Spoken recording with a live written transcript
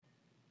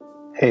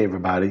Hey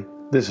everybody,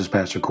 this is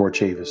Pastor Cord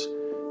Chavis.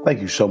 Thank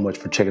you so much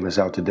for checking us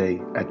out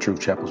today at Truth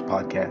Chapel's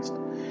podcast.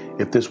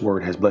 If this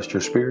word has blessed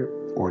your spirit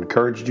or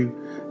encouraged you,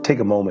 take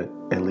a moment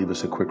and leave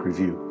us a quick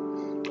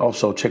review.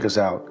 Also, check us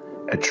out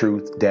at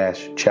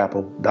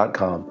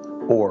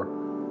truth-chapel.com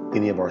or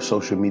any of our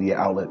social media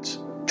outlets,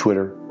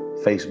 Twitter,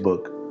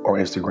 Facebook, or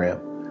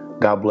Instagram.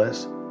 God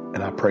bless,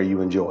 and I pray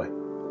you enjoy.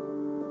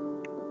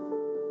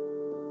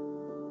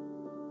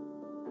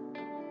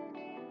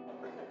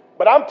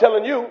 But I'm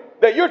telling you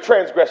that you're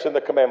transgressing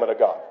the commandment of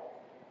God.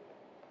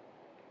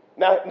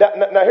 Now,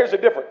 here's the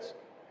difference.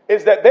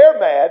 Is that they're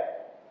mad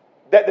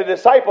that the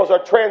disciples are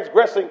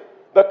transgressing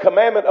the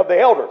commandment of the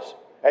elders.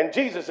 And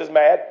Jesus is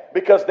mad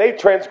because they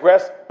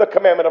transgressed the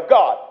commandment of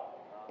God.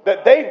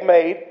 That they've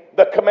made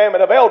the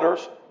commandment of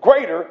elders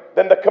greater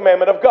than the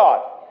commandment of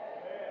God.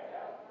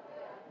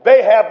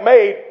 They have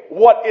made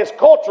what is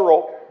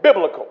cultural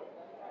biblical.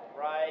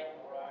 Right.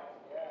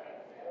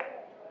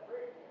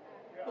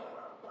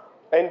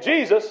 And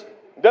Jesus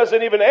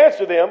doesn't even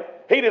answer them.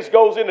 He just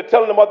goes into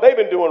telling them what they've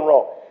been doing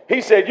wrong.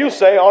 He said, you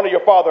say, honor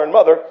your father and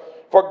mother,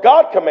 for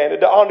God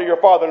commanded to honor your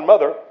father and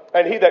mother,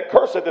 and he that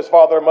curseth his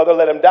father and mother,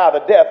 let him die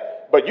the death.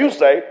 But you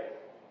say,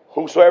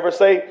 whosoever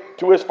say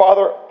to his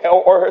father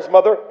or his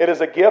mother, it is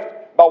a gift,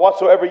 by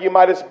whatsoever ye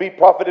mightest be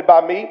profited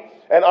by me,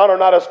 and honor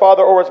not his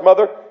father or his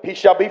mother, he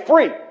shall be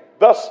free.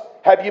 Thus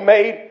have you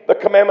made the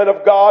commandment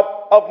of God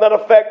of none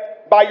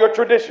effect by your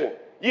tradition.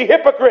 Ye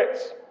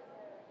hypocrites.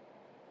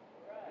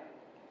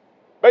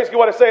 Basically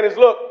what it's saying is,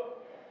 look,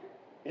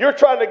 you're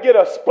trying to get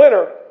a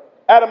splinter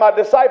out of my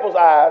disciples'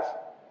 eyes,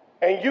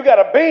 and you got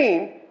a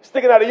beam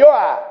sticking out of your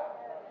eye.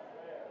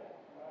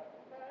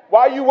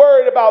 Why are you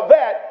worried about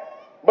that,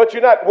 but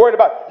you're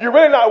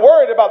really not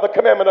worried about the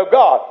commandment of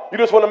God. You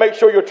just want to make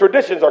sure your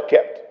traditions are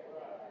kept.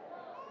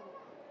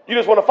 You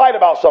just want to fight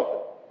about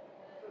something.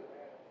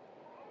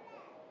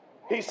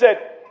 He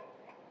said,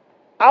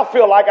 I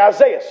feel like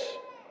Isaiah,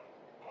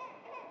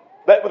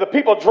 that the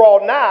people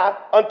draw nigh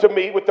unto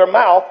me with their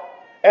mouth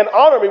and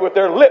honor me with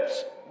their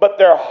lips, but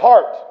their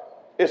heart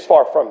is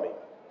far from me.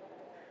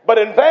 But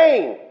in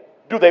vain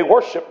do they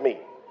worship me,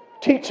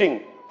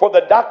 teaching for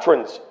the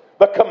doctrines,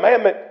 the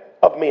commandment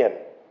of men.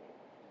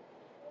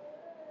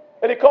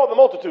 And he called the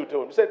multitude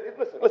to him. He said,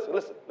 listen.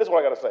 This is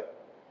what I got to say.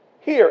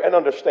 Hear and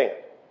understand.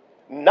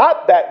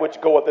 Not that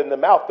which goeth in the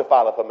mouth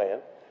defileth a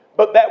man,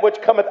 but that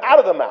which cometh out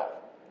of the mouth,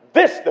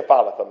 this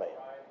defileth a man.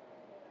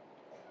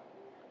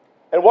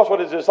 And watch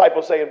what his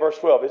disciples say in verse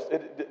 12.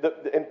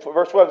 In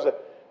verse 12,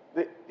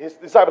 his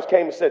disciples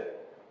came and said,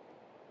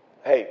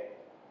 hey,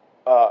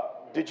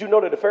 did you know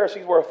that the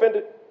Pharisees were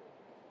offended?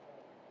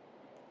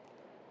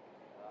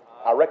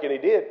 I reckon he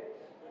did.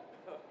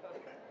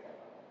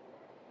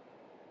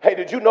 Hey,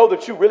 did you know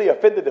that you really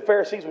offended the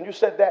Pharisees when you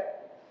said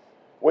that?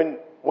 When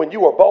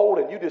you were bold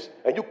and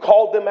you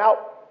called them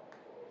out?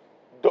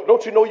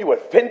 Don't you know you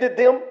offended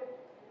them?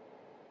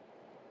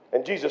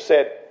 And Jesus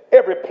said,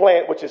 every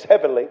plant which is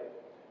heavenly,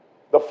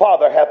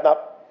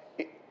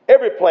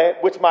 every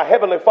plant which my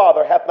heavenly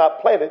Father hath not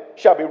planted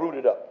shall be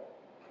rooted up.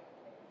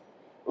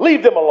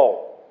 Leave them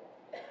alone.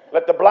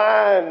 Let the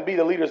blind be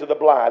the leaders of the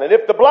blind. And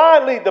if the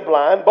blind lead the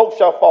blind, both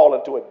shall fall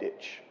into a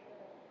ditch.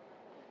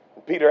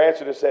 And Peter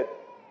answered and said,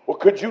 well,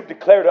 could you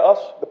declare to us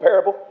the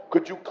parable?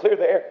 Could you clear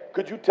the air?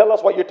 Could you tell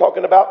us what you're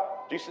talking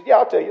about? Jesus said, yeah,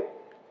 I'll tell you.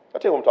 I'll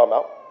tell you what I'm talking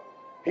about.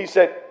 He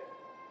said,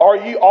 are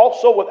ye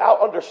also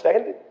without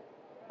understanding?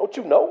 Don't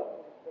you know?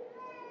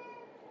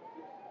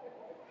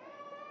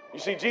 You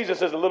see,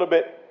 Jesus is a little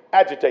bit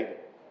agitated.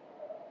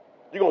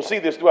 You're going to see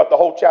this throughout the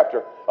whole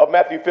chapter of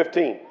Matthew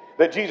 15,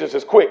 that Jesus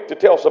is quick to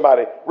tell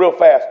somebody real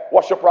fast,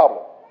 what's your problem?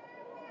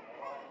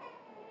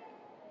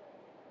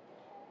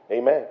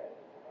 Amen.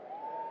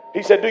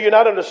 He said, do you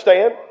not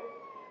understand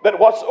that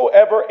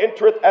whatsoever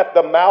entereth at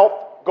the mouth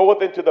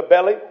goeth into the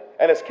belly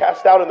and is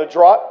cast out in the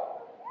draught?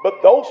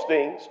 But those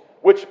things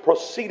which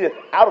proceedeth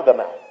out of the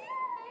mouth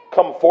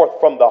come forth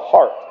from the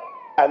heart,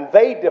 and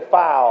they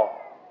defile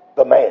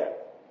the man.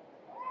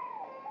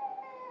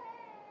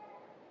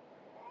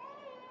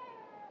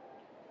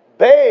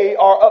 They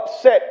are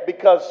upset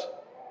because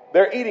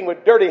they're eating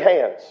with dirty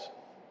hands,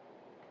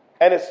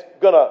 and it's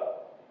going to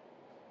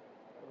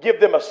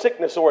give them a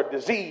sickness or a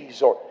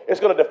disease, or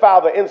it's going to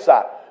defile the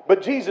inside.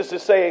 But Jesus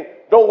is saying,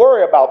 don't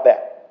worry about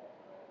that.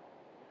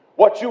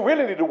 What you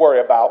really need to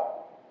worry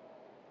about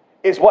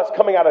is what's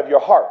coming out of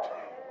your heart.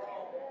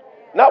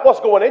 Not what's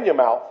going in your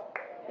mouth,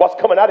 what's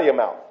coming out of your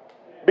mouth.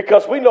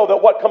 Because we know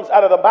that what comes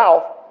out of the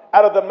mouth,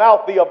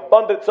 the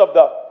abundance of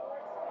the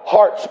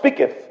heart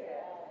speaketh.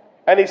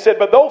 And he said,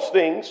 but those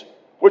things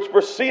which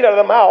proceed out of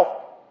the mouth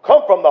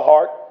come from the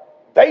heart,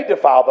 they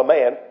defile the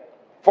man.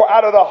 For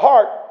out of the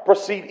heart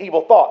proceed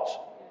evil thoughts,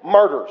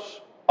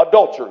 murders,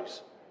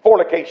 adulteries,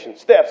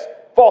 fornications, thefts,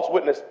 false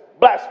witness,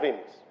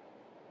 blasphemies.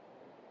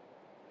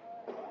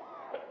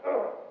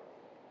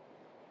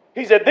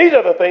 He said, these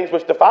are the things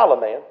which defile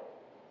a man.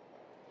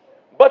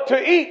 But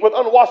to eat with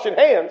unwashed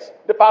hands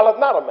defileth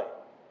not a man.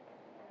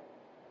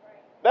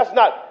 That's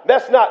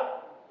not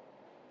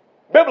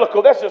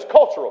biblical. That's just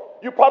cultural.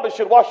 You probably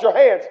should wash your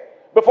hands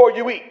before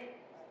you eat.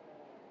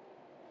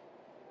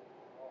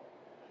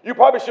 You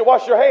probably should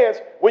wash your hands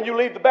when you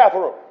leave the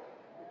bathroom.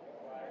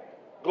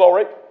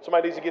 Glory.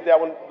 Somebody needs to get that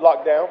one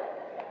locked down.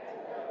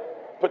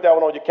 Put that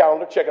one on your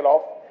calendar. Check it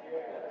off.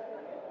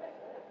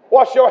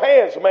 Wash your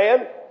hands,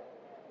 man.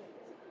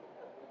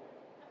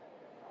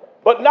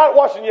 But not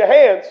washing your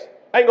hands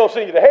ain't going to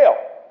send you to hell.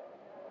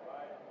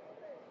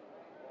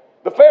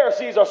 The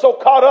Pharisees are so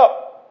caught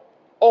up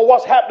on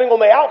what's happening on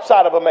the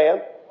outside of a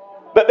man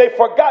that they've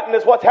forgotten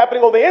is what's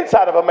happening on the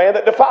inside of a man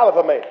that defileth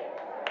a man.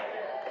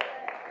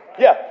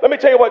 Yeah, let me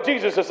tell you what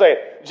Jesus is saying.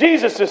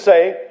 Jesus is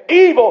saying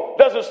evil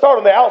doesn't start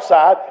on the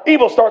outside.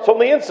 Evil starts on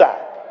the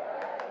inside.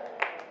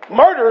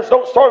 Murders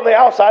don't start on the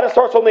outside. It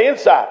starts on the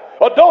inside.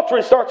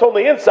 Adultery starts on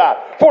the inside.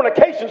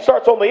 Fornication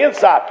starts on the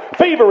inside.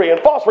 Thievery and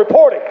false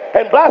reporting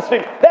and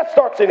blasphemy, that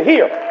starts in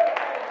here.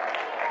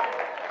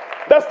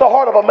 That's the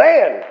heart of a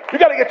man. You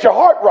got to get your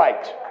heart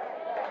right.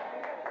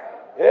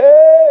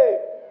 Hey.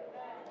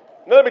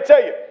 Now let me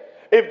tell you,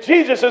 if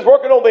Jesus is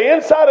working on the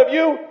inside of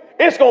you,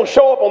 it's going to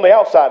show up on the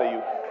outside of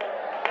you.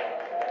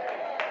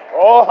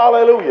 Oh,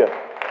 hallelujah.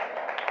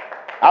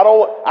 I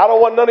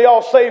don't want none of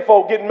y'all saved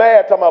folk getting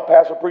mad talking about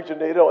pastor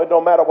preaching. It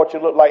don't matter what you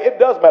look like. It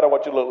does matter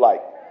what you look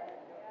like.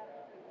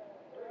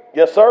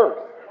 Yes, sir.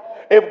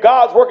 If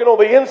God's working on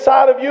the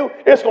inside of you,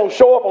 it's going to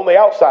show up on the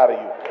outside of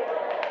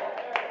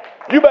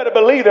you. You better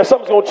believe that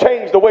something's going to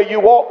change the way you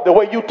walk, the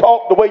way you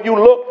talk, the way you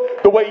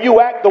look, the way you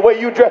act, the way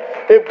you dress.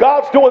 If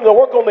God's doing the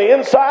work on the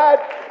inside,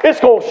 it's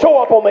going to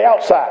show up on the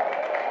outside.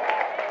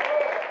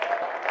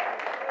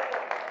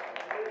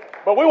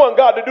 But we want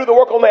God to do the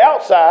work on the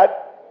outside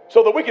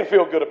so that we can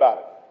feel good about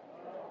it.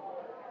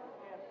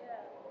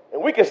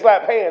 And we can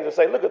slap hands and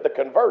say, look at the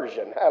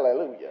conversion.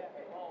 Hallelujah.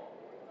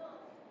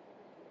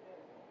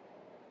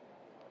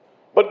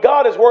 But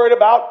God is worried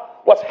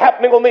about what's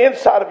happening on the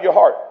inside of your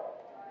heart.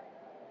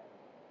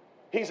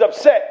 He's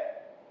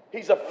upset.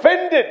 He's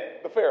offended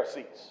the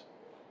Pharisees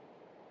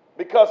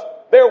because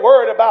they're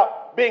worried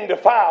about being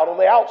defiled on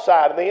the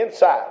outside and the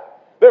inside.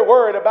 They're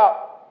worried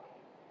about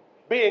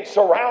being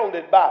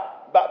surrounded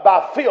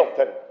by filth,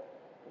 and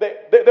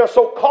they're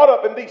so caught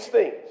up in these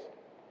things.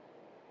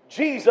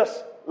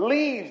 Jesus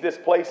leaves this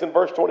place in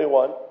verse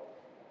 21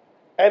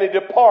 and he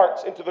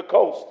departs into the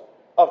coast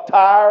of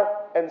Tyre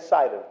and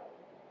Sidon.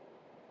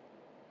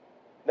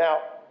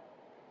 Now,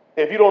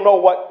 if you don't know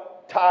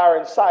what Tyre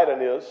and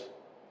Sidon is,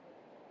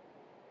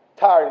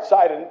 Tyre and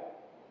Sidon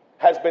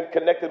has been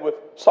connected with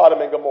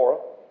Sodom and Gomorrah.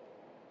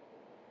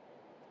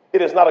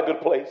 It is not a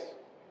good place.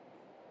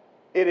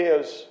 It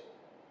is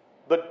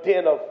the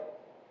den of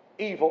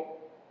evil.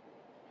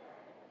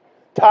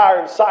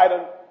 Tyre and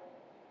Sidon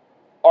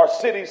are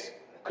cities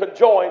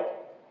conjoined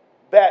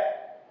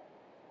that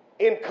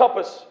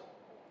encompass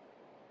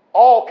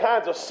all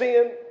kinds of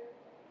sin,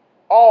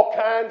 all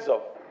kinds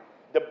of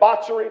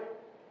debauchery,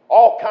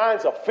 all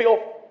kinds of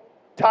filth.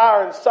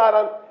 Tyre and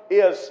Sidon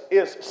is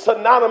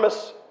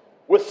synonymous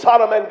with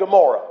Sodom and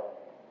Gomorrah.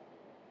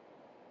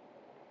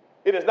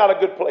 It is not a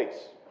good place.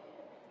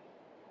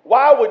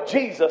 Why would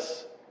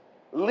Jesus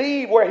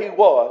leave where he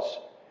was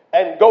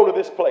and go to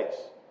this place?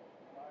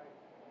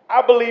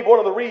 I believe one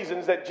of the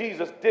reasons that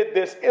Jesus did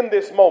this in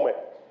this moment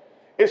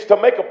is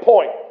to make a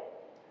point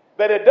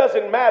that it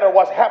doesn't matter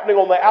what's happening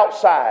on the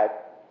outside.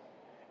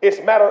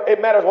 It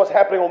matters what's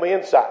happening on the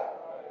inside.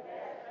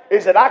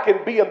 Is that I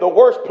can be in the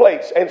worst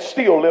place and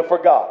still live for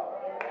God.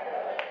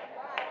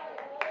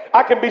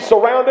 I can be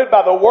surrounded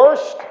by the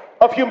worst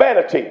of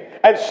humanity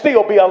and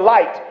still be a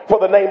light for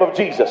the name of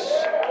Jesus.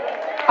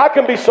 I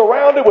can be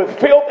surrounded with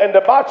filth and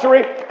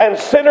debauchery and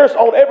sinners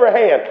on every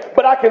hand,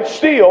 but I can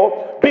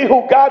still be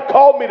who God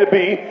called me to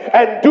be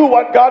and do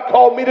what God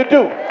called me to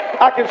do.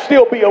 I can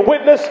still be a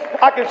witness.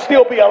 I can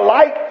still be a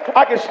light.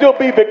 I can still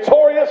be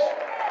victorious.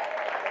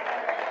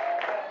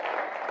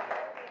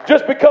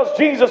 Just because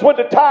Jesus went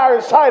to Tyre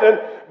and Sidon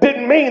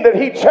didn't mean that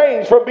he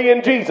changed from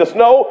being Jesus.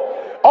 No.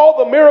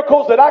 All the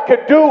miracles that I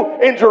could do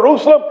in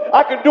Jerusalem,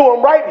 I could do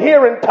them right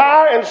here in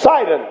Tyre and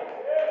Sidon.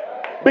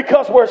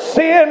 Because where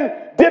sin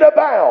did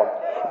abound,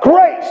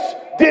 grace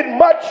did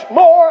much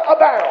more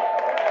abound.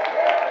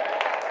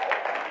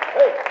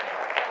 Hey,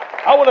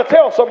 I want to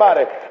tell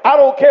somebody, I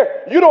don't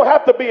care. You don't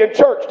have to be in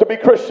church to be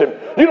Christian.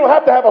 You don't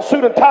have to have a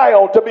suit and tie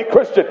on to be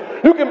Christian.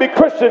 You can be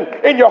Christian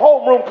in your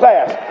homeroom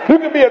class. You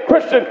can be a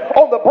Christian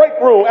on the break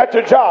room at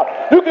your job.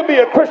 You can be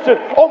a Christian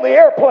on the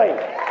airplane.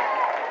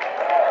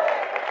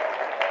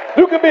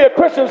 You can be a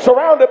Christian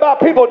surrounded by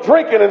people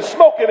drinking and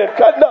smoking and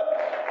cutting up.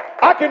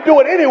 I can do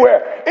it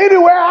anywhere.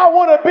 Anywhere I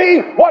want to be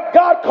what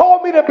God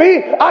called me to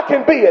be, I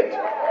can be it.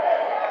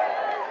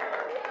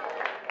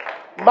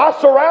 My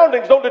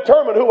surroundings don't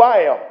determine who I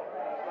am.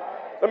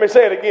 Let me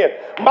say it again.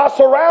 My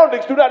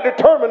surroundings do not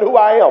determine who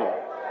I am.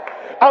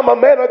 I'm a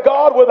man of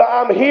God whether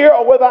I'm here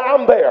or whether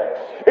I'm there.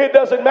 It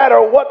doesn't matter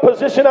what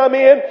position I'm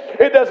in.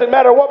 It doesn't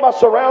matter what my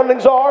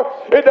surroundings are.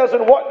 It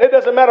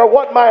doesn't matter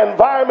what my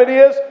environment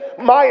is.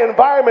 My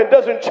environment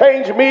doesn't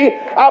change me.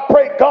 I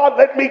pray, God,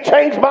 let me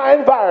change my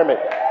environment.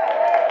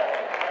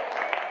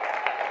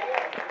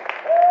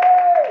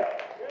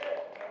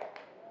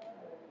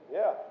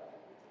 Yeah.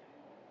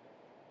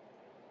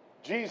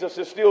 Jesus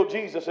is still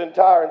Jesus in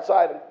Tyre and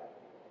Sidon.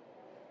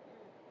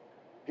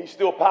 He's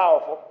still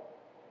powerful,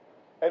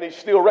 and he's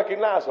still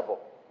recognizable.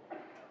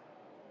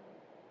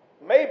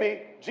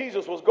 Maybe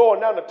Jesus was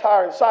going down to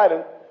Tyre and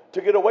Sidon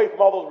to get away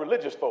from all those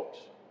religious folks.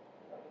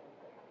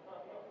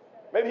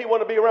 Maybe he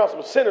wanted to be around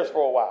some sinners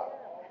for a while,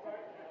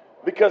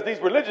 because these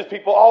religious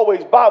people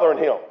always bothering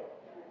him,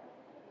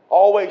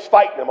 always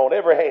fighting him on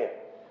every hand.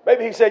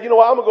 Maybe he said, you know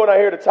what, I'm going to go down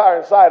here to Tyre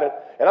and Sidon,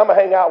 and I'm going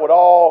to hang out with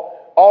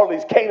all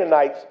these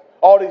Canaanites,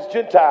 all these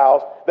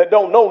Gentiles that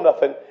don't know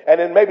nothing, and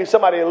then maybe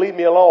somebody will leave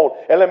me alone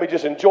and let me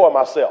just enjoy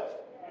myself.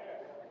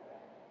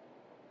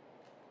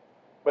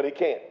 But he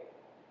can't,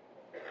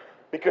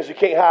 because you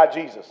can't hide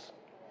Jesus.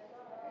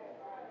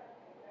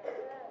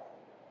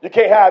 You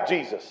can't hide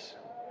Jesus.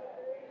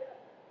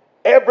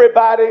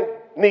 Everybody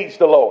needs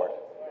the Lord.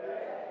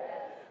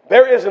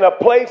 There isn't a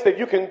place that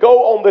you can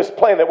go on this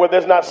planet where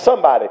there's not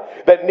somebody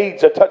that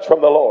needs a touch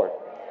from the Lord.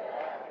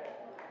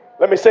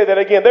 Let me say that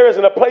again. There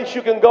isn't a place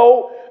you can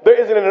go. There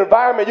isn't an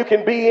environment you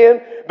can be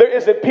in. There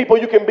isn't people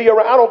you can be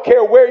around. I don't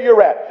care where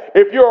you're at.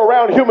 If you're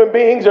around human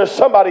beings, there's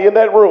somebody in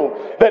that room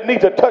that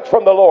needs a touch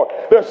from the Lord.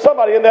 There's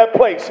somebody in that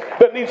place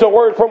that needs a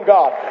word from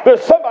God.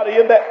 There's somebody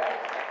in that.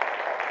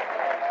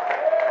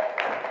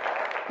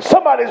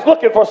 Somebody's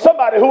looking for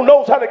somebody who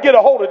knows how to get a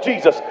hold of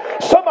Jesus.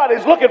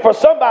 Somebody's looking for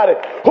somebody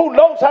who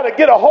knows how to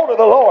get a hold of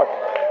the Lord.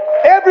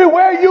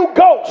 Everywhere you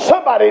go,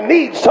 somebody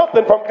needs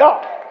something from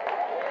God.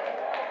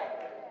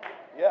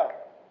 Yeah.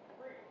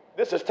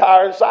 This is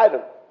Tyre and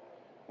Sidon.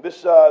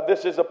 This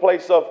is a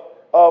place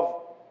of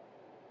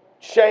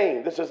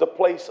shame. This is a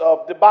place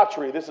of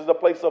debauchery. This is a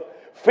place of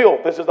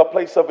filth. This is a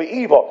place of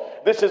evil.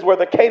 This is where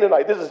the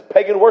Canaanite, this is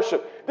pagan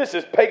worship. This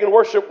is pagan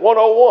worship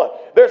 101.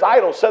 There's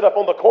idols set up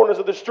on the corners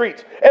of the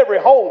streets. Every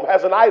home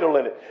has an idol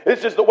in it.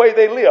 It's just the way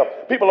they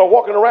live. People are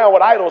walking around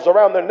with idols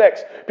around their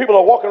necks. People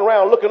are walking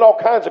around looking all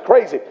kinds of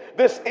crazy.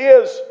 This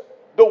is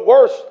the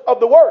worst of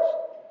the worst.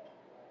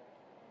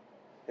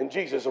 And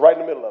Jesus is right in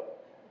the middle of it.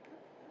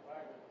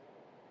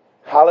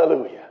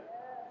 Hallelujah.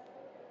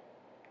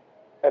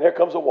 And here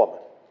comes a woman.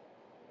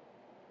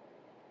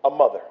 A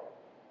mother.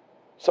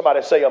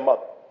 Somebody say a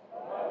mother.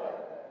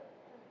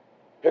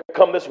 Here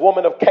come this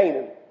woman of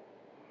Canaan.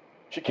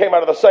 She came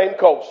out of the same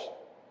coast.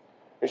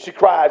 And she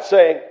cried,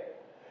 saying,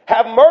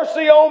 have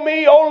mercy on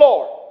me, O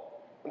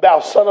Lord, thou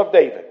son of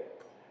David.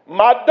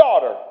 My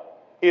daughter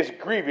is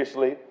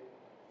grievously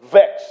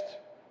vexed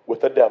with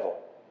the devil.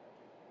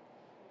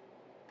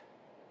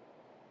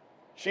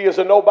 She is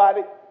a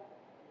nobody.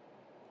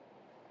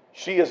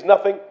 She is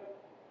nothing.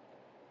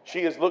 She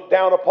is looked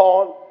down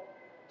upon.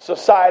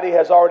 Society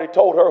has already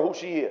told her who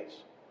she is.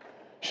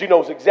 She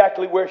knows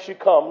exactly where she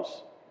comes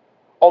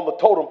on the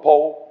totem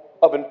pole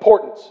of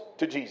importance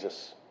to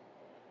Jesus.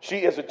 She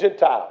is a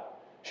Gentile.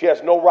 She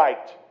has no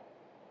right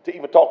to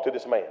even talk to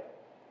this man.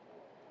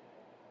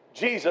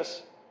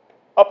 Jesus,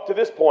 up to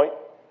this point,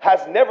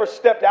 has never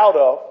stepped out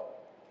of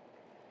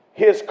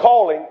his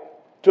calling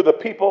to the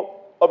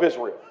people of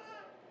Israel.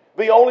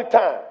 The only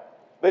time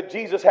that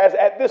Jesus has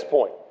at this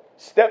point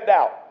stepped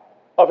out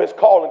of his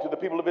calling to the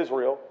people of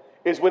Israel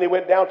is when he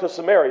went down to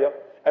Samaria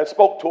and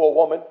spoke to a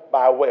woman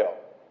by a well.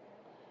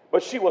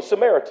 But she was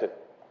Samaritan.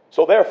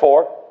 So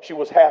therefore, she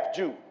was half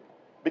Jew,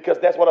 because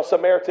that's what a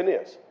Samaritan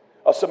is.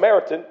 A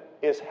Samaritan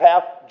is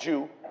half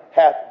Jew,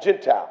 half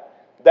Gentile.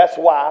 That's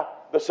why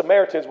the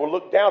Samaritans were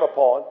looked down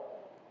upon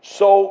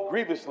so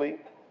grievously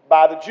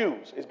by the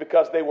Jews, is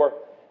because they were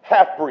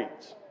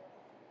half-breeds.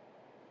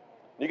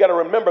 You got to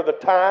remember the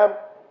time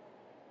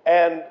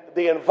and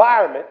the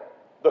environment,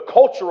 the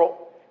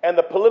cultural and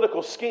the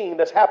political scheme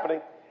that's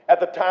happening at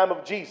the time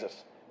of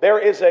Jesus. There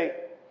is a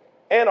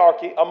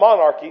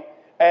monarchy,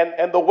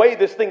 and the way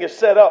this thing is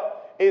set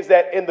up is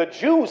that in the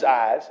Jews'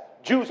 eyes,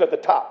 Jews are at the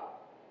top.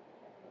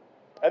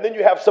 And then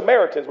you have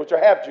Samaritans, which are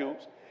half Jews.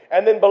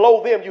 And then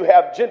below them you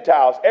have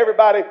Gentiles,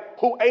 everybody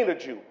who ain't a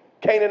Jew.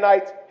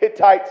 Canaanites,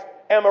 Hittites,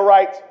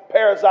 Amorites,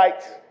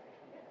 Perizzites,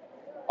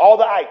 all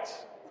the ites.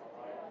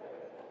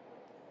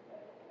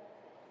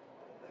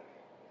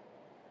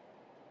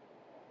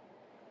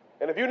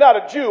 And if you're not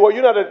a Jew or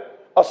you're not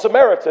a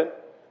Samaritan,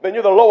 then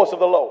you're the lowest of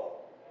the low.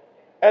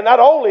 And not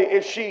only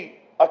is she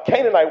a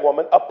Canaanite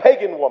woman, a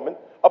pagan woman,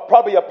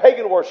 probably a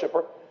pagan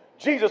worshiper,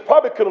 Jesus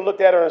probably could have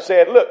looked at her and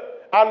said, look,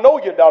 I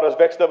know your daughter's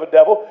vexed of a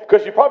devil,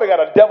 because you probably got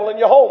a devil in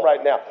your home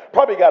right now.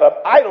 Probably got an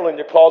idol in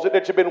your closet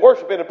that you've been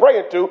worshiping and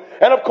praying to.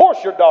 And of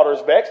course your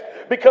daughter's vexed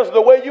because of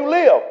the way you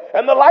live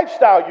and the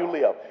lifestyle you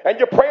live. And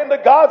you're praying to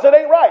gods that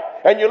ain't right.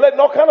 And you're letting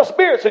all kind of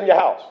spirits in your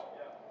house.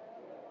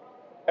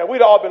 And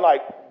we'd all been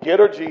like, get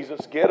her,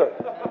 Jesus, get her.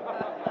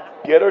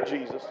 Get her,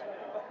 Jesus.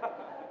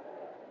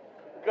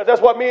 Because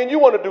that's what me and you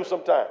want to do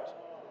sometimes.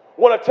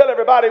 Want to tell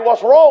everybody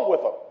what's wrong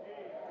with them.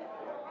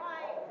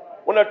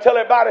 Want to tell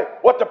everybody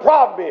what the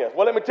problem is.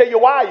 Well, let me tell you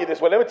why you're this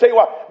way. Let me tell you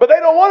why. But they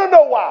don't want to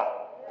know why.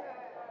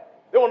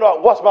 They want to know,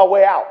 what's my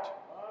way out?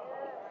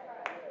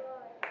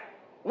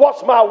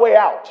 What's my way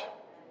out?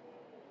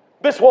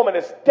 This woman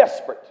is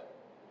desperate.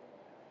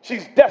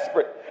 She's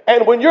desperate.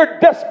 And when you're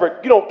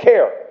desperate, you don't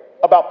care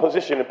about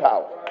position and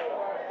power.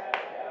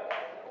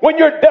 When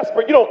you're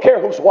desperate, you don't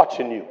care who's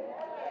watching you.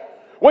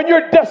 When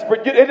you're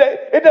desperate,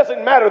 it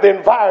doesn't matter the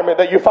environment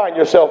that you find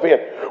yourself in.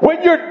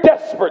 When you're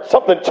desperate,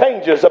 something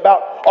changes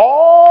about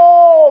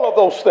all of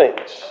those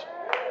things.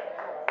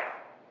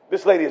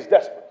 This lady is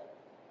desperate.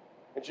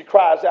 And she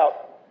cries out,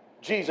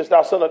 Jesus,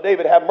 thou son of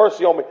David, have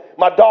mercy on me.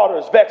 My daughter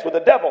is vexed with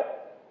the devil.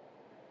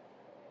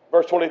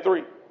 Verse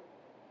 23.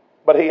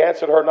 But he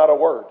answered her not a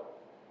word.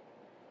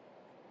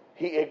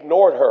 He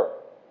ignored her.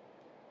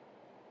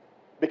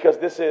 Because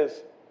this is,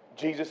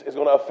 Jesus is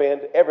going to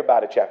offend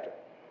everybody chapter.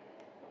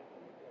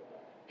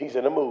 He's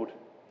in a mood.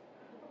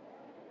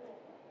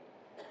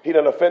 He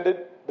done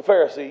offended the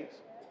Pharisees.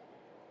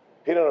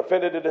 He done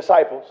offended the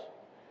disciples.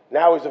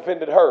 Now he's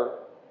offended her.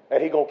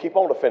 And he's going to keep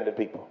on offending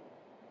people.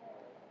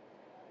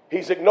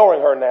 He's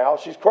ignoring her now.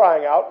 She's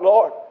crying out,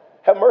 Lord,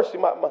 have mercy,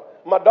 my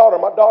daughter,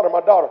 my daughter,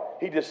 my daughter.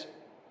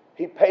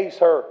 He pays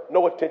her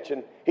no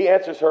attention. He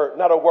answers her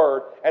not a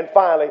word. And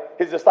finally,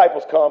 his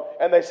disciples come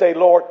and they say,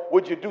 Lord,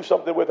 would you do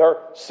something with her?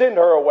 Send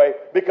her away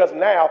because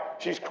now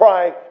she's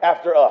crying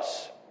after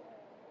us.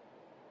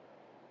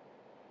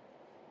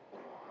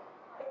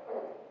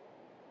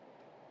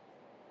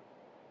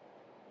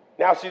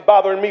 Now she's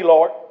bothering me,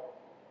 Lord.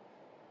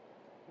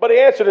 But he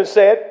answered and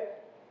said,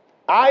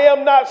 I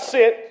am not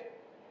sent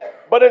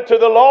but into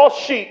the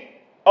lost sheep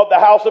of the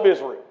house of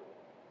Israel.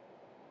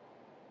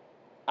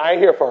 I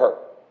ain't here for her.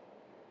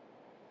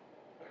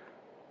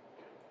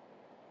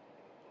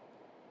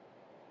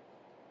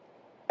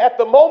 At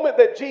the moment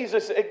that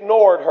Jesus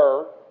ignored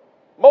her,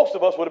 most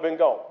of us would have been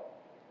gone.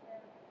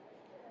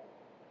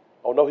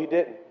 Oh, no, he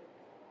didn't.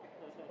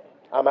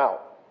 I'm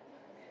out.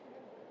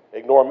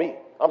 Ignore me.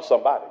 I'm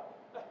somebody.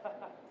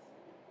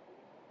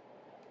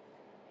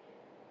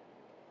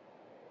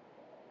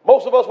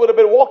 Most of us would have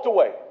been walked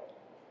away.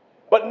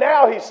 But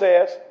now he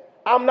says,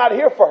 I'm not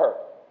here for her.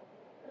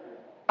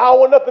 I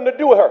don't want nothing to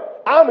do with her.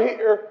 I'm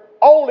here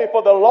only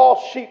for the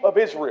lost sheep of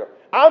Israel.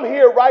 I'm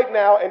here right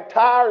now in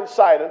Tyre and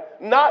Sidon,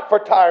 not for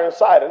Tyre and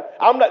Sidon.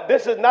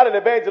 This is not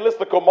an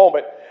evangelistical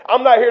moment.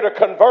 I'm not here to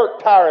convert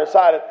Tyre and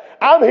Sidon.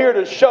 I'm here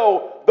to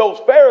show those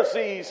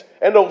Pharisees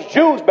and those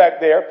Jews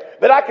back there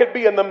that I could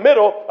be in the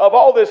middle of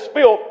all this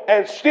filth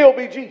and still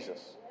be Jesus.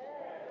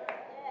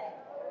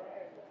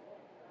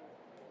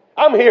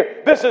 I'm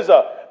here. This is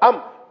an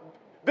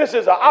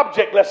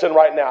object lesson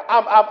right now.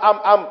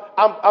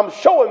 I'm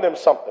showing them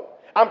something.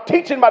 I'm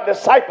teaching my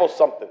disciples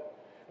something.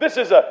 This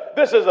is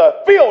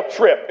a field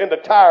trip into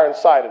Tyre and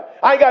Sidon.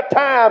 I ain't got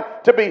time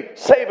to be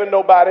saving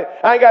nobody.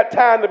 I ain't got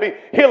time to be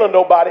healing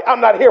nobody. I'm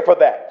not here for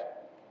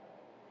that.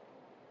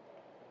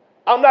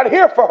 I'm not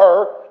here for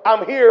her.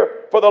 I'm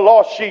here for the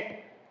lost sheep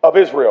of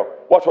Israel.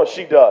 Watch what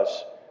she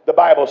does. The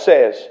Bible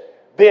says,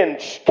 then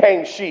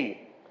came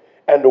she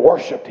and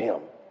worshiped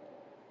him,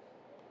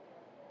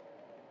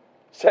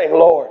 saying,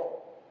 Lord,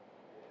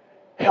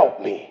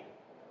 help me.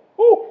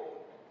 Woo.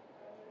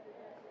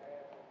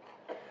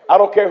 I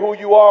don't care who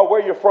you are,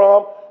 where you're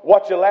from,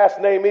 what your last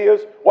name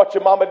is, what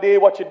your mama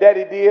did, what your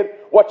daddy did,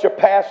 what your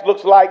past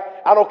looks like.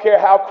 I don't care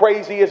how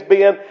crazy it's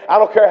been. I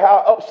don't care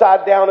how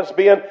upside down it's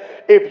been.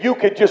 If you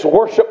could just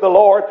worship the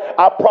Lord,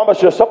 I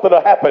promise you something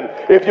will happen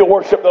if you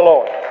worship the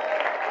Lord.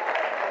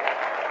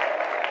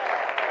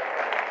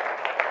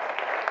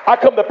 I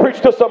come to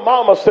preach to some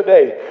mamas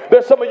today.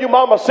 There's some of you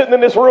mamas sitting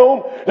in this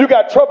room. You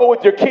got trouble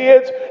with your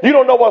kids. You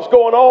don't know what's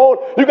going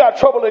on. You got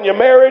trouble in your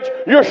marriage.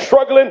 You're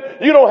struggling.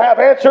 You don't have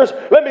answers.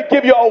 Let me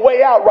give you a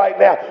way out right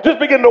now. Just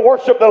begin to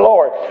worship the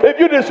Lord. If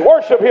you just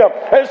worship him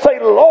and say,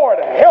 Lord,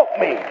 help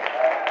me.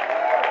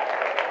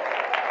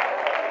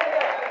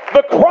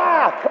 The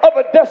cry of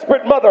a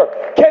desperate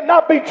mother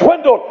cannot be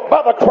dwindled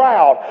by the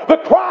crowd. The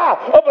cry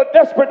of a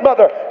desperate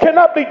mother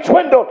cannot be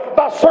dwindled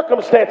by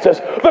circumstances.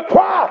 The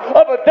cry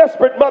of a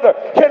desperate mother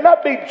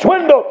cannot be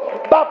dwindled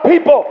by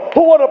people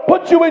who want to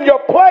put you in your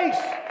place.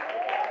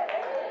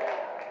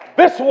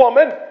 This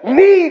woman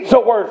needs a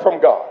word from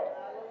God.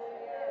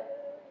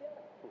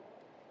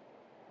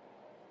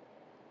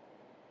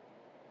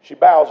 She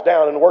bows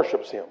down and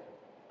worships him.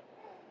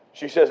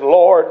 She says,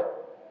 Lord,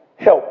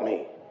 help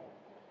me.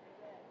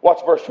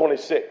 Watch verse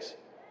 26.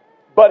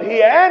 But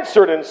he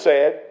answered and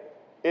said,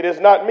 it is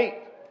not meet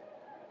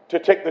to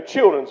take the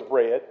children's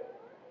bread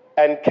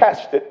and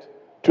cast it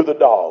to the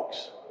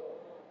dogs.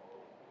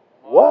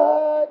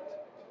 What?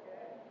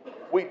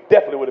 We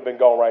definitely would have been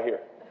gone right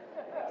here.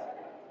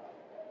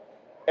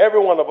 Every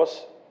one of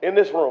us in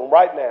this room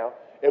right now,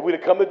 if we'd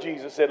have come to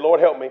Jesus and said,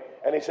 Lord, help me,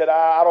 and he said,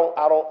 I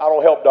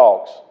don't help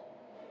dogs,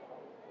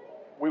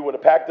 we would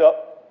have packed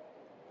up.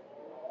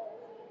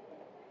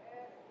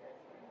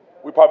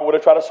 We probably would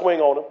have tried to swing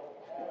on him.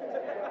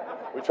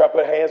 We tried to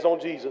put hands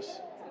on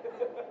Jesus.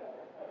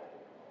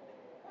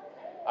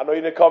 I know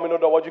you didn't call me no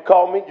dog. What'd you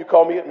call me? You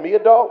call me a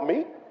dog?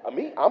 Me?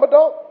 I'm a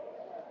dog?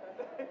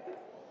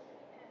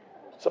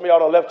 Some of y'all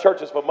done left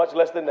churches for much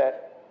less than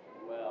that.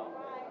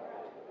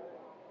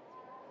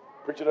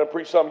 Preacher done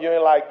preached something you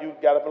ain't like, you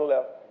got up and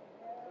left.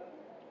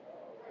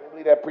 I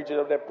believe that preacher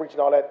up there preaching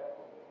all that,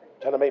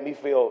 trying to make me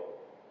feel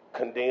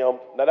condemned.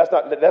 Now that's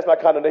not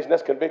condemnation,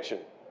 that's conviction.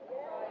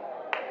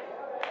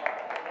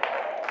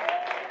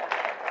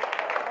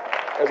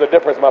 There's a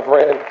difference, my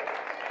friend.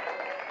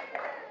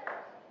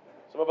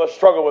 Some of us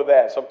struggle with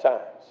that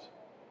sometimes.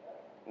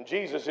 And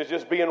Jesus is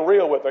just being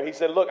real with her. He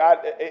said, look,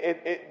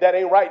 that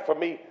ain't right for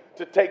me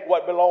to take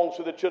what belongs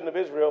to the children of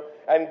Israel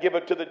and give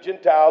it to the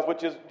Gentiles,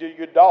 which is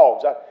your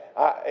dogs.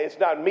 It's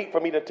not meat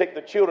for me to take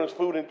the children's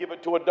food and give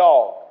it to a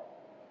dog.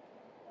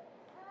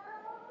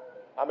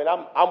 I mean,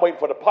 I'm waiting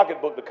for the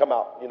pocketbook to come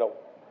out,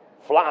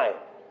 flying.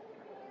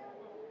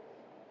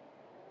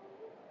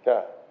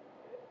 Yeah.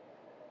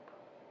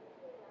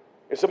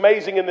 It's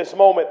amazing in this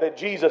moment that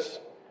Jesus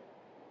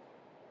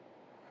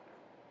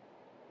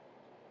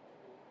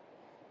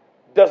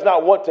does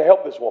not want to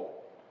help this woman.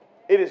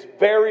 It is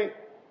very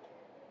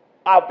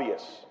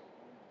obvious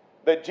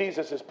that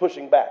Jesus is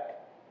pushing back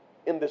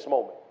in this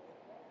moment.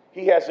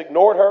 He has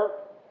ignored her.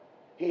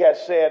 He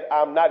has said,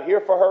 I'm not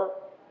here for her.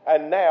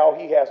 And now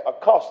he has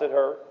accosted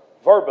her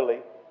verbally,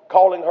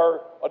 calling her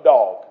a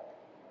dog.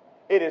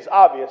 It is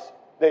obvious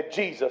that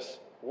Jesus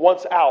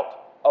wants out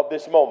of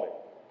this moment.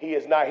 He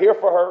is not here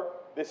for her.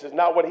 This is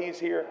not what he's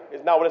here.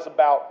 It's not what it's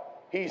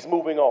about. He's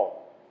moving on.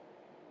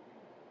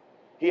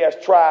 He has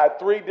tried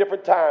 3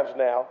 different times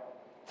now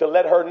to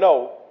let her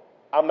know,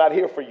 I'm not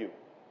here for you.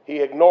 He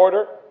ignored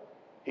her.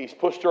 He's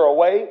pushed her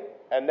away.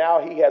 And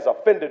now he has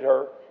offended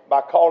her by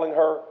calling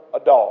her a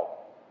dog.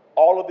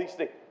 All of these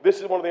things.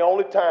 This is one of the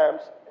only times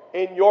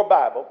in your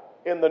Bible,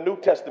 in the New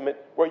Testament,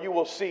 where you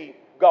will see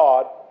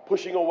God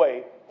pushing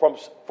away from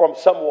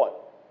someone.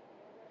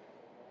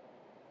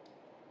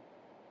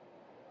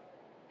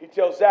 He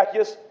tells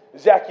Zacchaeus,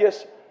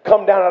 Zacchaeus,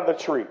 come down out of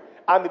the tree.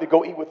 I need to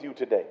go eat with you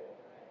today.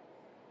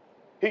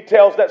 He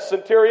tells that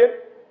centurion,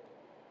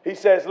 he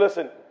says,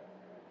 listen,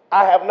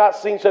 I have not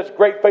seen such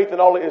great faith in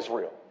all of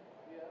Israel.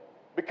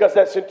 Because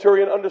that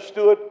centurion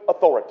understood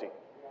authority.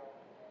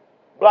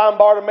 Blind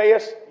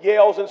Bartimaeus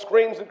yells and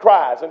screams and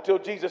cries until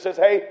Jesus says,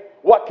 hey,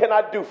 what can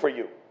I do for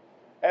you?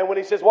 And when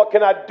he says, what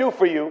can I do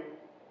for you?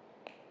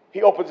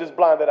 He opens his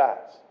blinded eyes.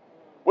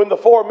 When the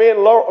 4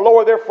 men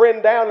lower their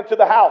friend down into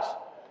the house,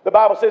 the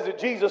Bible says that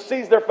Jesus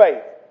sees their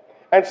faith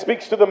and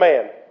speaks to the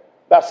man,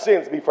 thy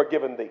sins be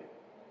forgiven thee.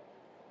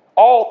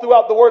 All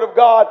throughout the Word of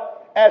God,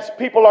 as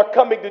people are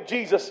coming to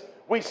Jesus,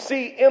 we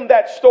see in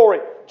that story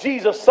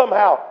Jesus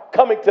somehow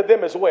coming to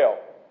them as well.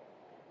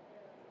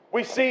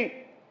 We see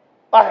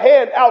a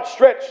hand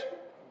outstretched,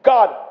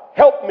 God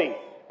help me.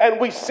 And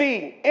we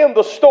see in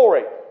the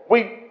story,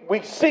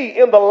 we see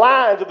in the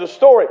lines of the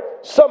story,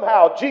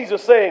 somehow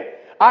Jesus saying,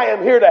 I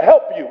am here to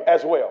help you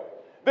as well.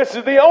 This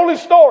is the only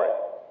story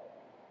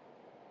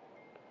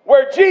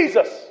where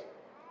Jesus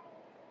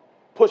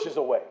pushes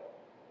away,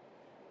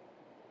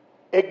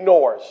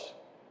 ignores,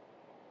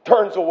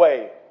 turns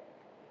away,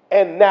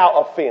 and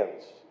now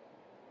offends.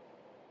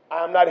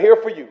 I am not here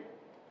for you,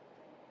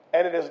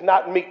 and it is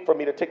not meet for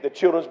me to take the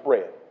children's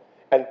bread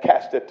and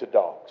cast it to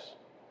dogs.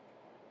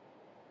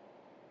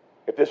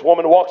 If this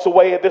woman walks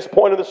away at this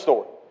point of the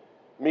story,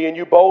 me and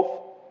you both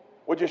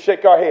would just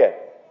shake our head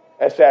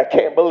and say, I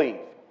can't believe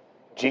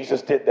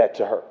Jesus did that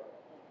to her.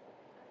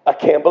 I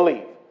can't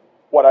believe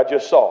what I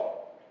just saw.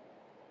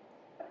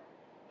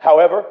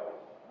 However,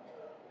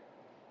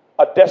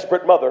 a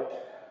desperate mother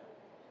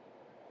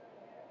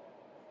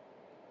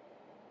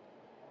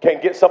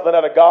can get something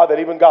out of God that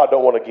even God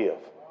don't want to give.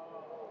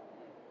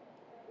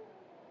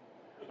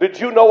 Did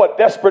you know a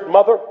desperate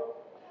mother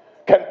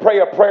can pray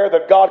a prayer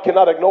that God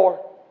cannot ignore?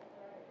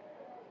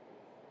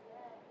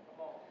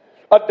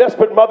 A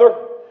desperate mother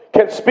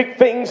can speak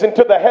things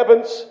into the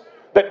heavens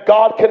that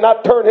God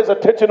cannot turn his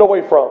attention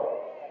away from.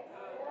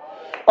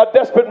 A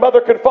desperate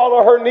mother can fall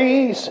on her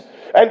knees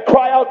and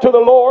cry out to the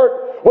Lord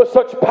with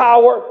such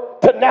power,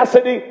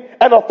 tenacity,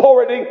 and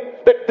authority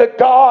that the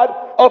God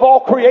of all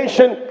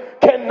creation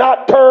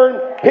cannot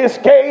turn his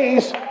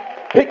gaze.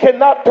 He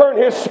cannot turn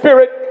his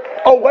spirit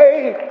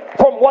away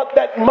from what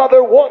that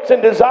mother wants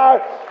and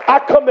desires. I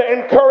come to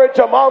encourage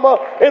a mama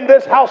in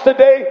this house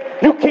today.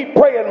 You keep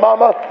praying,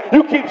 mama.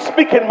 You keep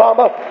speaking,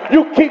 mama.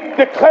 You keep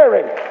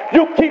declaring.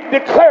 You keep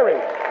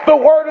declaring the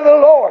word of the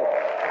Lord.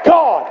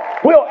 God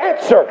will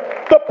answer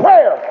the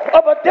prayer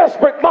of a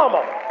desperate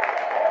mama.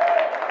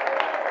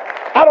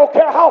 I don't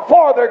care how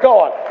far they're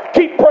gone.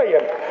 Keep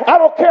praying. I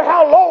don't care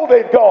how low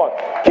they've gone.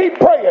 Keep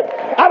praying.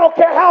 I don't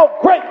care how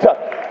great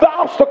the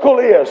obstacle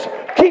is.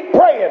 Keep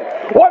praying.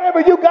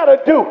 Whatever you got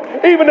to do,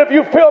 even if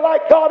you feel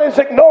like God is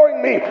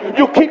ignoring me,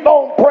 you keep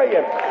on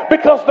praying.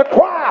 Because the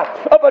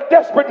cry of a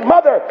desperate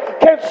mother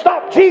can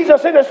stop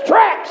Jesus in his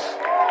tracks.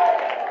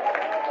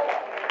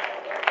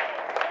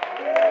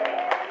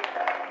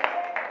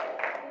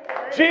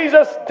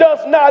 Jesus does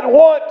not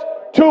want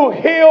to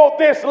heal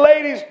this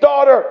lady's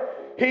daughter.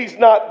 He's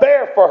not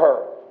there for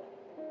her.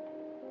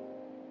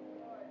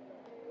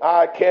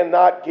 I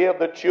cannot give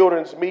the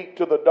children's meat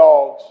to the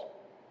dogs.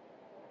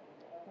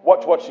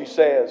 Watch what she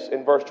says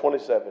in verse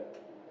 27.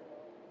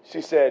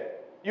 She said,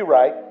 you're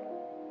right.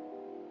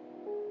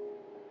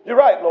 You're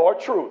right, Lord,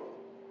 truth.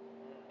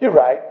 You're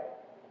right.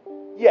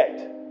 Yet.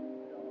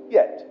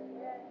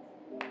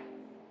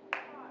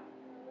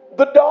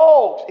 The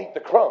dogs eat the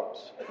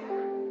crumbs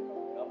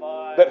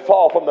that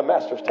fall from the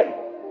master's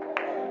table.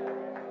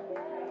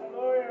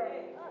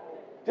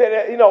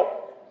 You know,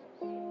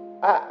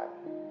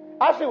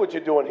 I see what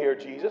you're doing here,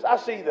 Jesus. I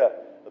see the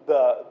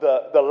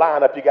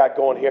lineup you got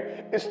going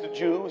here. It's the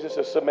Jews, it's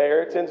the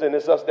Samaritans, and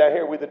it's us down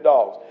here with the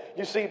dogs.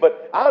 You see,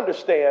 but I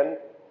understand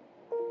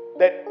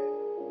that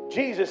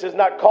Jesus is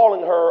not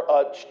calling her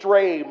a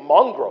stray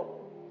mongrel.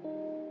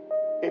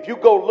 If you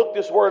go look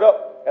this word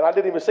up, and I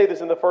didn't even say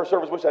this in the first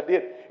service, which I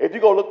did. If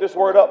you go look this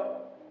word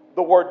up,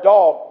 the word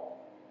dog,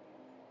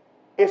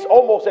 it's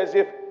almost as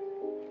if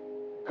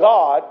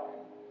God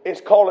is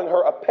calling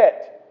her a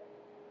pet,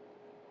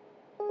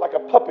 like a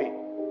puppy,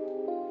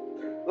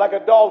 like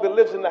a dog that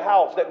lives in the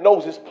house that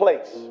knows his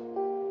place.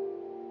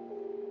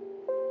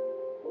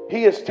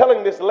 He is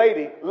telling this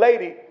lady,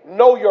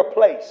 know your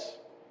place.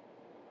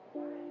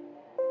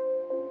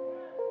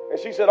 And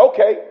she said,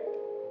 okay,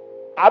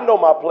 I know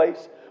my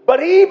place.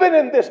 But even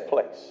in this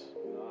place,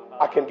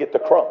 I can get the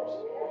crumbs.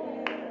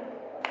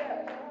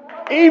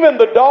 Even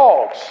the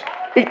dogs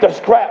eat the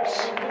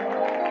scraps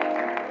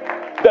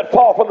that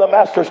fall from the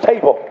master's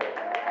table.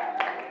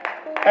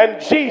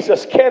 And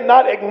Jesus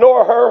cannot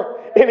ignore her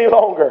any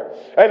longer.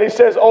 And he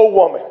says, oh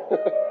woman.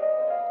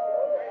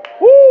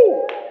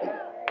 Woo!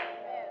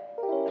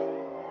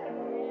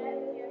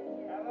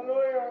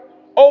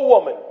 Oh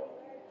woman.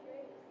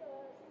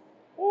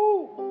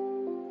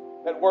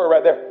 Woo! That word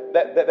right there,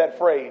 that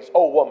phrase,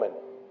 oh woman.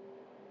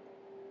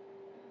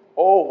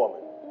 Oh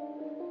woman.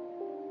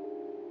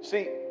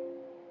 See,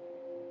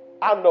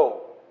 I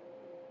know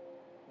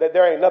that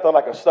there ain't nothing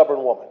like a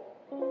stubborn woman.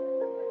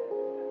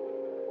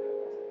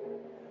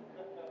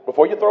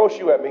 Before you throw a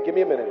shoe at me, give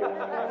me a minute here.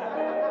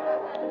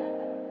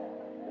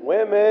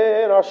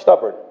 Women are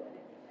stubborn.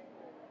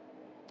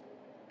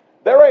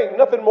 There ain't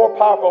nothing more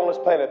powerful on this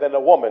planet than a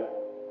woman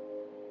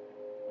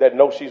that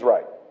knows she's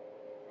right.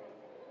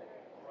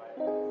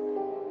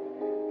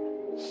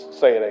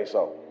 Say it ain't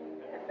so.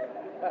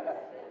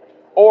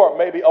 Or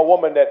maybe a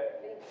woman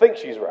that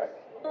thinks she's right.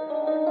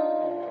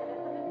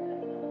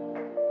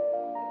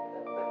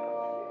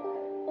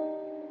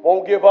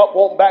 Won't give up,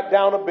 won't back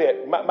down a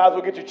bit. Might as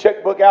well get your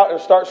checkbook out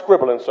and start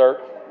scribbling, sir.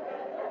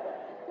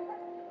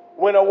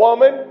 When a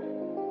woman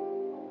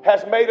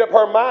has made up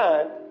her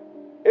mind,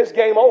 it's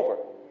game over.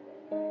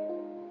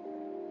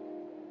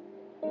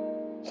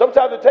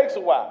 Sometimes it takes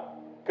a while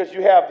because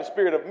you have the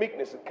spirit of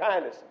meekness and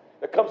kindness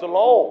that comes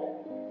along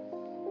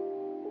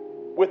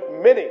with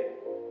many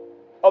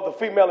of the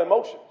female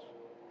emotions.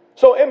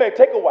 So it may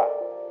take a while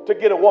to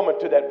get a woman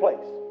to that place.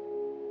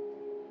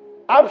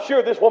 I'm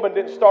sure this woman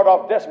didn't start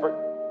off desperate.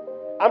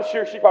 I'm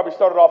sure she probably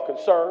started off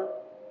concerned,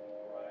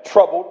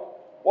 troubled.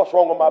 What's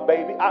wrong with my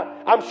baby?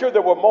 I'm sure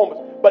there were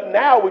moments. But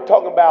now we're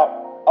talking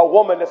about a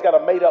woman that's got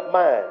a made-up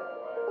mind.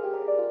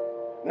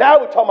 Now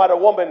we're talking about a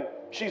woman,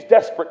 she's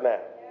desperate now.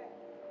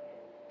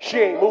 She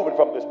ain't moving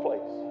from this place.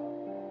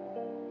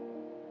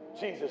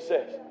 Jesus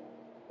says,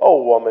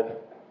 oh, woman,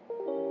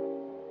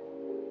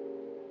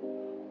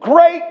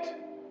 great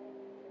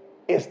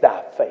is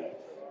thy faith.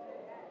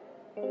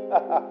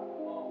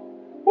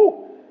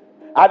 Whew.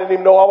 I didn't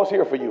even know I was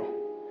here for you.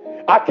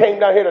 I came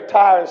down here to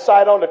Tyre and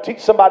Sidon to teach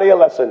somebody a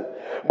lesson.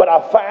 But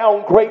I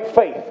found great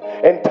faith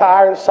in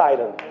Tyre and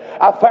Sidon.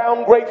 I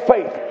found great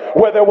faith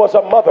where there was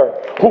a mother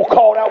who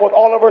called out with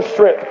all of her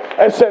strength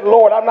and said,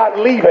 Lord, I'm not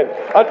leaving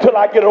until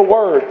I get a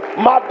word.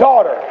 My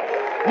daughter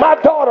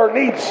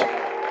needs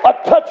a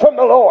touch from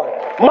the Lord.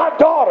 My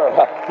daughter,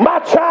 my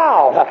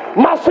child,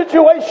 my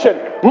situation,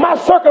 my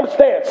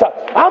circumstance.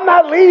 I'm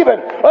not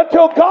leaving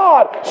until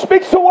God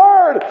speaks a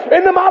word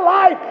into my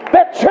life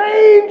that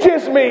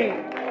changes me.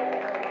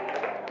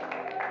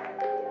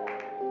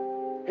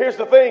 Here's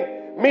the thing.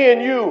 Me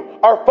and you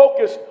are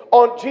focused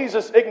on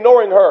Jesus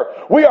ignoring her.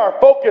 We are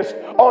focused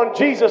on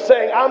Jesus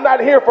saying, I'm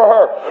not here for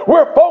her.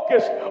 We're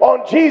focused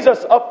on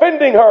Jesus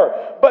offending her.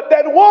 But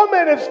that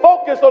woman is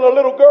focused on a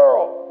little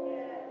girl.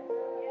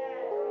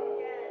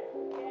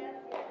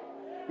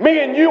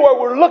 Me and you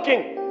we're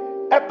looking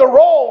at the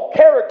wrong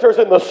characters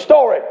in the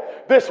story.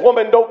 This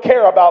woman don't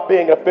care about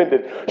being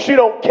offended. She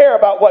don't care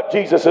about what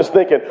Jesus is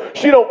thinking.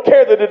 She don't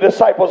care that the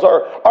disciples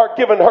are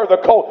giving her the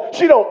cold.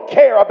 She don't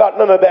care about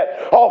none of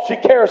that. All she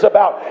cares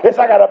about is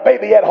I got a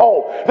baby at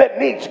home that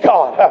needs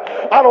God.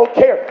 I don't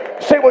care.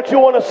 Say what you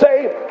want to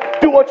say.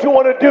 Do what you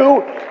want to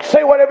do.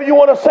 Say whatever you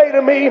want to say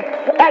to me.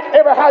 Act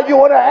ever how you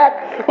want to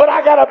act. But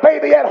I got a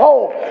baby at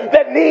home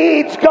that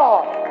needs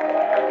God.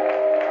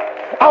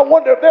 I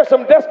wonder if there's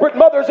some desperate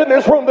mothers in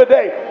this room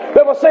today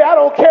that will say, I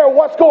don't care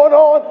what's going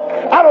on.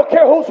 I don't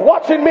care who's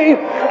watching me.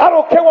 I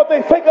don't care what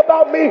they think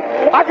about me.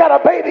 I got a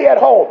baby at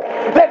home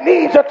that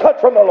needs a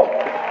touch from the Lord.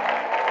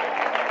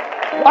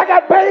 I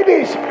got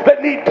babies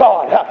that need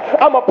God.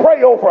 I'm going to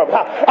pray over them.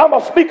 I'm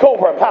going to speak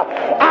over them.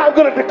 I'm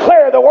going to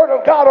declare the word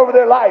of God over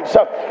their lives.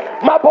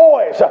 My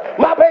boys,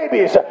 my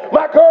babies,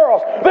 my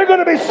girls, they're going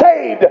to be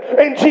saved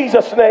in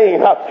Jesus'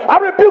 name. I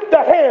rebuke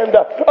the hand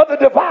of the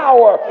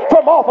devourer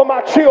from off of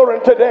my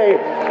children today.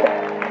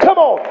 Come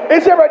on.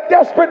 Is there a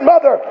desperate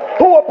mother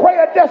who will pray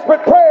a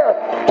desperate prayer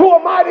to a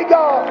mighty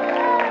God?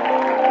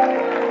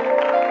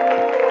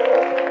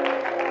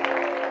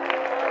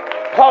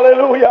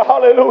 Hallelujah,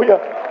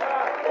 hallelujah.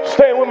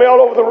 Stand with me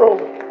all over the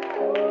room.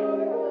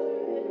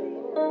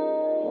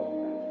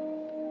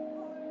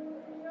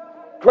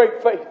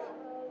 Great faith.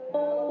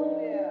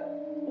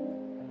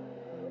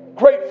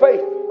 Great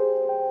faith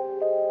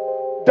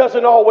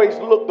doesn't always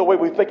look the way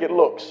we think it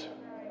looks.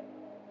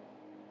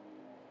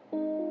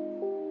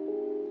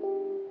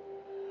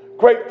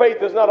 Great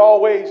faith is not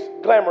always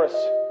glamorous.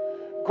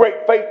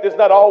 Great faith is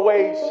not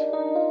always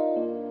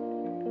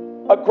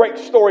a great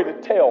story to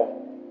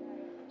tell.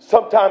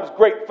 Sometimes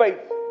great faith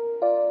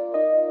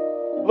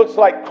looks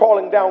like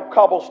crawling down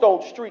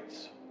cobblestone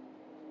streets.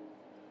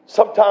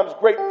 Sometimes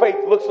great faith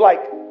looks like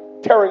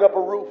tearing up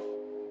a roof.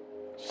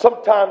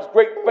 Sometimes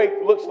great faith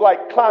looks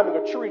like climbing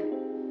a tree.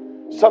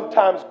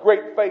 Sometimes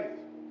great faith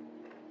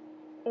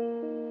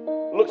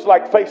looks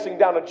like facing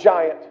down a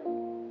giant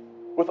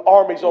with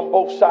armies on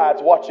both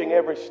sides watching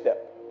every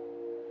step.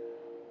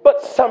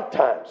 But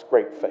sometimes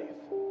great faith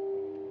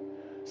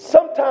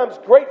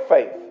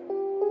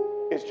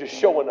is just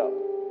showing up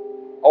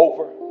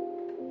over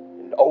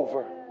and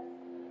over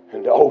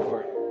and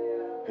over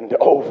and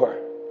over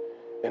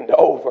and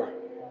over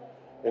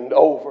and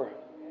over.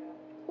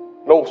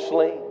 No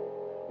sling,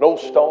 no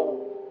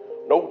stone,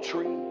 no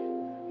tree,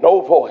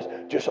 no voice,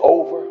 just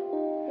over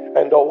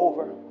and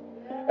over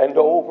and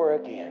over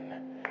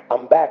again.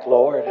 I'm back,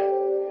 Lord.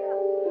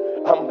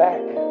 I'm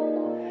back.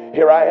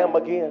 Here I am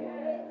again.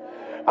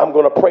 I'm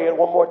going to pray it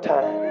one more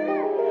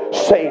time.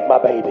 Save my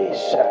babies.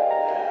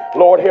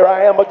 Lord, here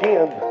I am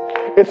again.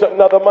 It's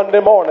another Monday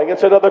morning.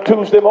 It's another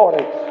Tuesday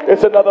morning.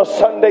 It's another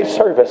Sunday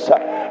service.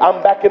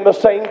 I'm back in the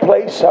same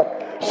place.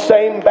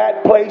 Same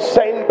bad place,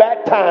 same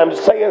bad times,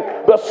 saying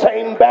the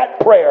same bad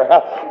prayer.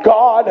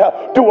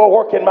 God, do a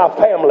work in my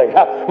family.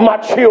 My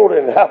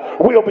children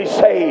will be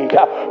saved.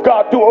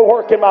 God, do a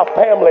work in my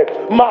family.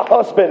 My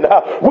husband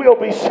will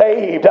be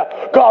saved.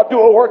 God, do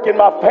a work in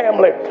my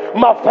family.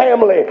 My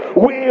family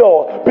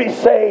will be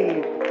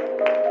saved.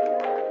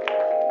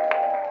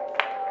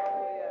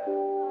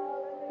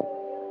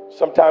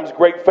 Sometimes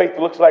great faith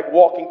looks like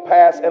walking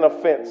past an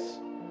offense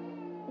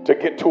to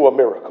get to a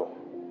miracle.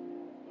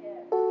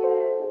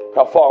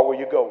 How far will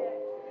you go?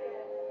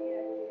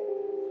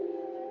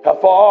 How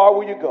far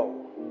will you go?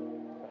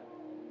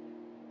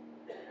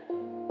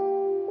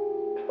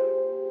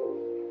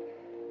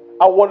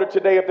 I wonder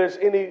today if there's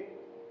any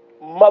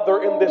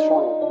mother in this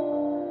room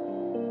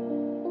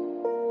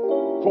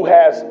who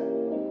has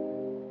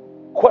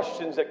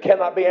questions that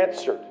cannot be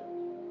answered,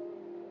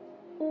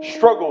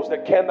 struggles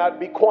that cannot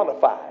be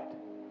quantified,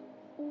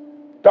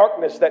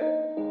 darkness that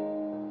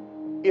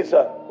is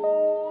a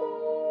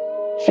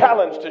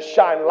challenge to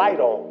shine light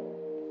on.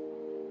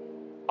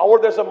 I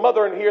wonder there's a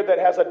mother in here that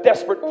has a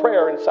desperate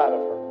prayer inside of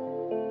her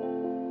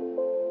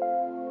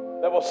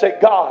that will say,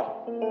 God,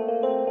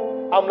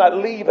 I'm not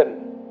leaving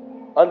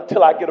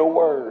until I get a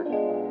word.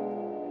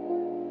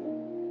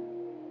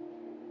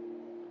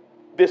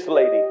 This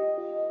lady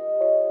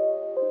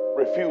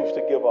refused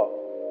to give up.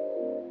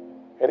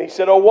 And he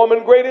said, O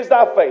woman, great is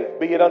thy faith,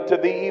 be it unto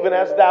thee even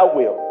as thou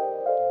wilt.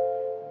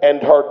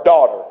 And her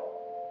daughter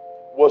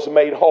was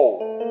made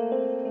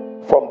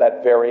whole from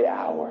that very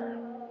hour.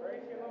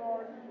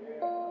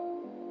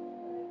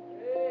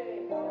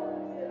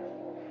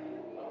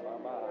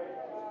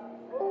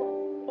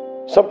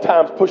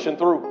 Sometimes pushing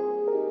through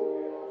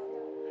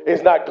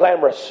is not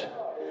glamorous,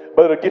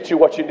 but it'll get you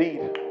what you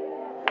need.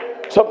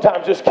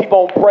 Sometimes just keep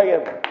on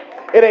praying.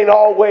 It ain't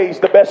always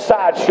the best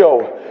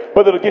sideshow,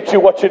 but it'll get you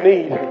what you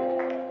need.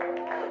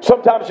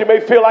 Sometimes you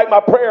may feel like my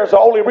prayers are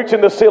only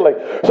reaching the ceiling.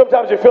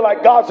 Sometimes you feel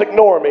like God's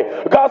ignoring me.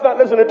 God's not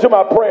listening to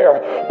my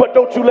prayer. But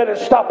don't you let it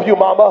stop you,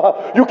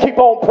 mama. You keep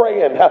on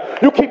praying.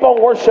 You keep on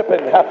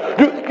worshiping.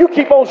 You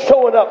keep on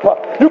showing up.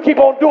 You keep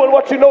on doing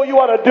what you know you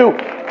ought to do.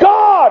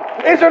 God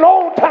is an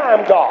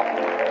on-time God.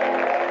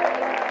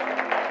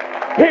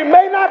 He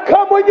may not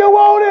come when you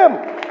want him,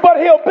 but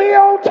he'll be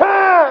on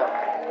time.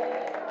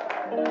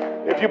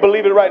 If you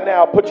believe it right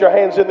now, put your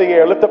hands in the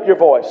air. Lift up your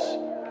voice.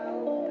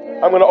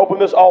 I'm going to open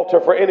this altar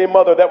for any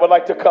mother that would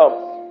like to come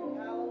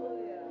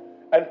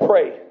and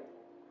pray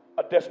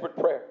a desperate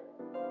prayer.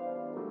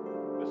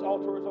 This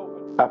altar is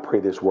open. I pray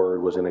this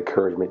word was an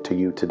encouragement to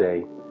you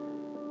today.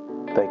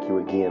 Thank you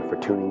again for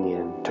tuning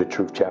in to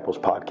Truth Chapel's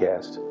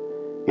podcast.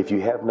 If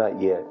you have not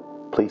yet,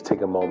 please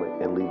take a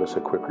moment and leave us a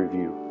quick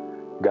review.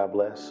 God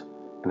bless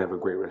and have a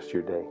great rest of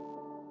your day.